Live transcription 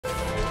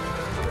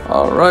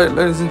All right,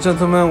 ladies and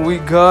gentlemen, we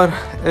got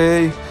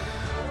a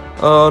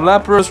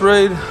Lapras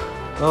raid.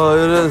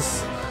 It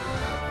is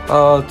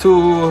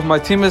two of my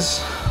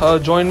teammates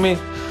joined me.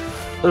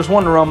 There's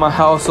one around my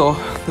house, so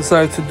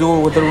decided to do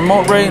it with the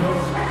remote raid.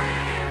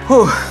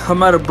 Whew,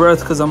 I'm out of breath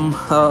because I'm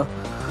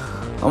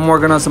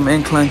working on some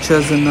incline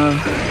chest and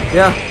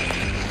yeah.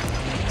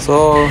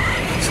 So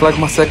it's like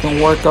my second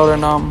workout,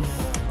 and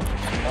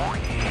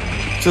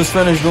just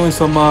finished doing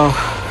some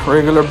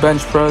regular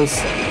bench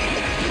press.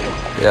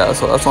 Yeah,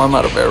 so that's why I'm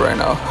out of bed right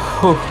now.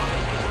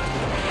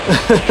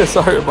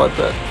 Sorry about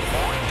that.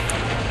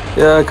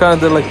 Yeah, I kind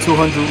of did like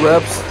 200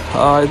 reps.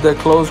 I did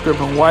close grip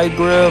and wide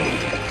grip.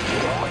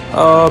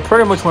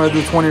 Pretty much when I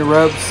do 20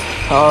 reps,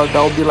 that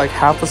will be like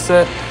half a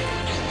set.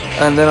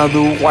 And then I'll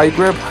do wide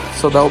grip,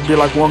 so that will be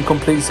like one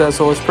complete set.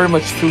 So it's pretty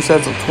much 2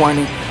 sets of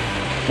 20,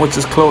 which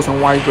is close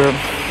and wide grip,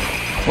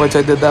 which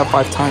I did that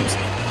 5 times.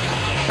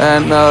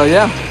 And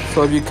yeah,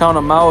 so if you count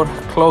them out,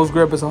 close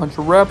grip is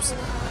 100 reps.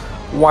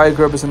 Wide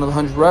grip is another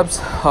 100 reps.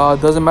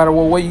 Doesn't matter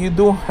what weight you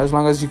do, as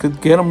long as you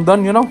could get them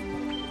done, you know.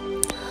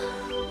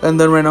 And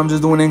then right now I'm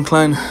just doing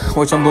incline,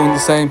 which I'm doing the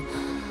same,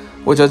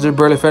 which I just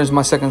barely finished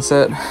my second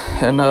set.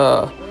 And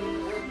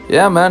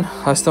yeah, man,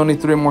 I still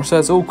need 3 more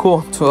sets. Oh,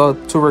 cool.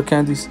 2 rare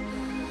candies.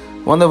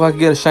 Wonder if I could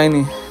get a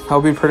shiny. That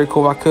would be pretty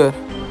cool if I could.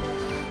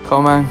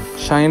 Come on,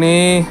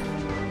 shiny.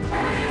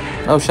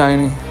 No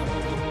shiny.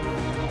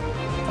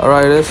 All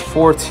right, it's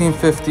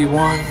 1451.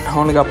 I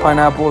only got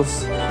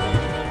pineapples.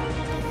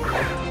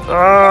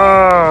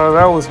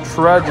 That was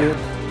tragic.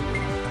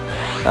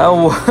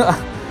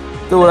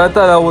 Dude, I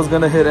thought I was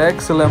gonna hit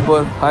excellent,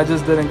 but I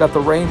just didn't got the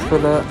range for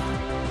that.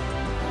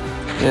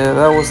 Yeah,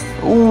 that was.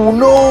 Ooh,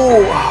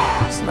 no!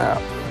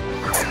 Snap.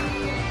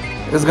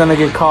 It's gonna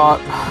get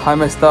caught. I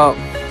messed up.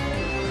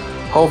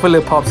 Hopefully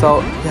it pops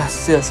out.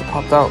 Yes, it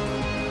popped out.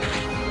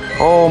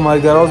 Oh my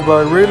god, I was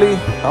about to, really?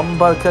 I'm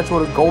about to catch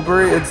with a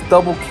goldberry. It's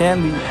double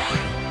candy.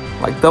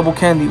 Like double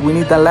candy. We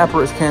need that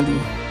Lapras candy.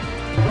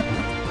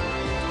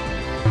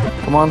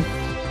 Come on.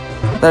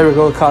 There we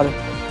go, caught it.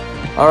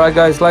 Alright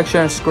guys, like,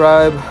 share, and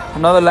subscribe.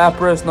 Another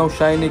Lapras, no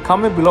shiny.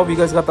 Comment below if you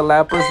guys got the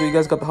Lapras or you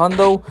guys got the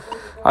hundo.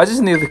 I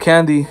just need the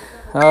candy.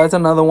 It's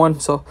another one,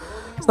 so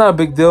it's not a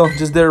big deal.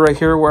 Just did it right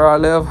here where I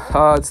live.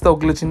 It's still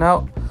glitching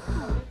out.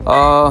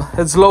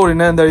 It's loading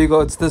in. There you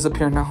go. It's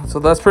disappearing now. So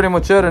that's pretty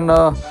much it, and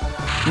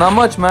not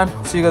much, man.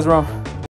 See you guys around.